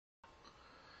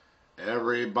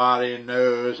Everybody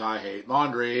knows I hate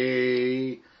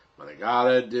laundry, but I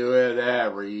gotta do it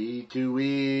every 2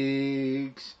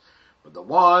 weeks. But the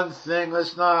one thing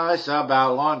that's nice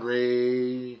about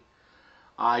laundry,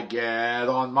 I get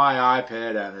on my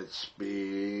iPad and it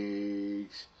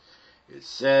speaks. It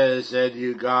says that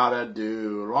you gotta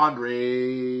do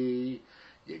laundry.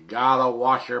 You gotta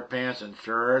wash your pants and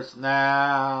shirts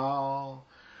now.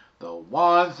 The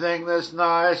one thing that's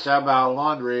nice about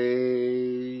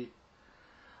laundry,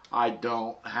 I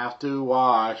don't have to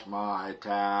wash my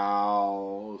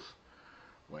towels.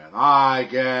 When I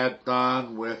get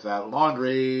done with that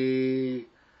laundry,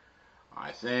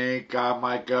 I think I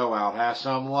might go out, have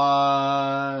some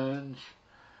lunch.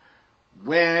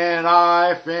 When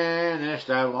I finish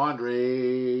that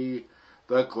laundry,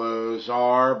 the clothes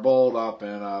are balled up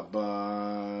in a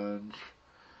bunch.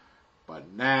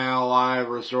 But now I've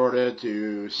resorted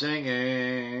to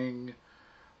singing.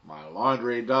 My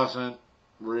laundry doesn't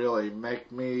really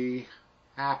make me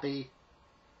happy.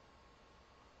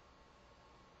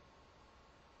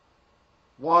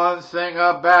 One thing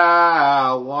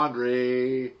about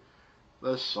laundry,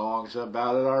 the songs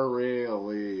about it are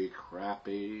really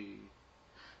crappy.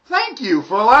 Thank you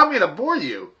for allowing me to bore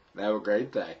you. Have a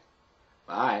great day.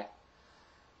 Bye.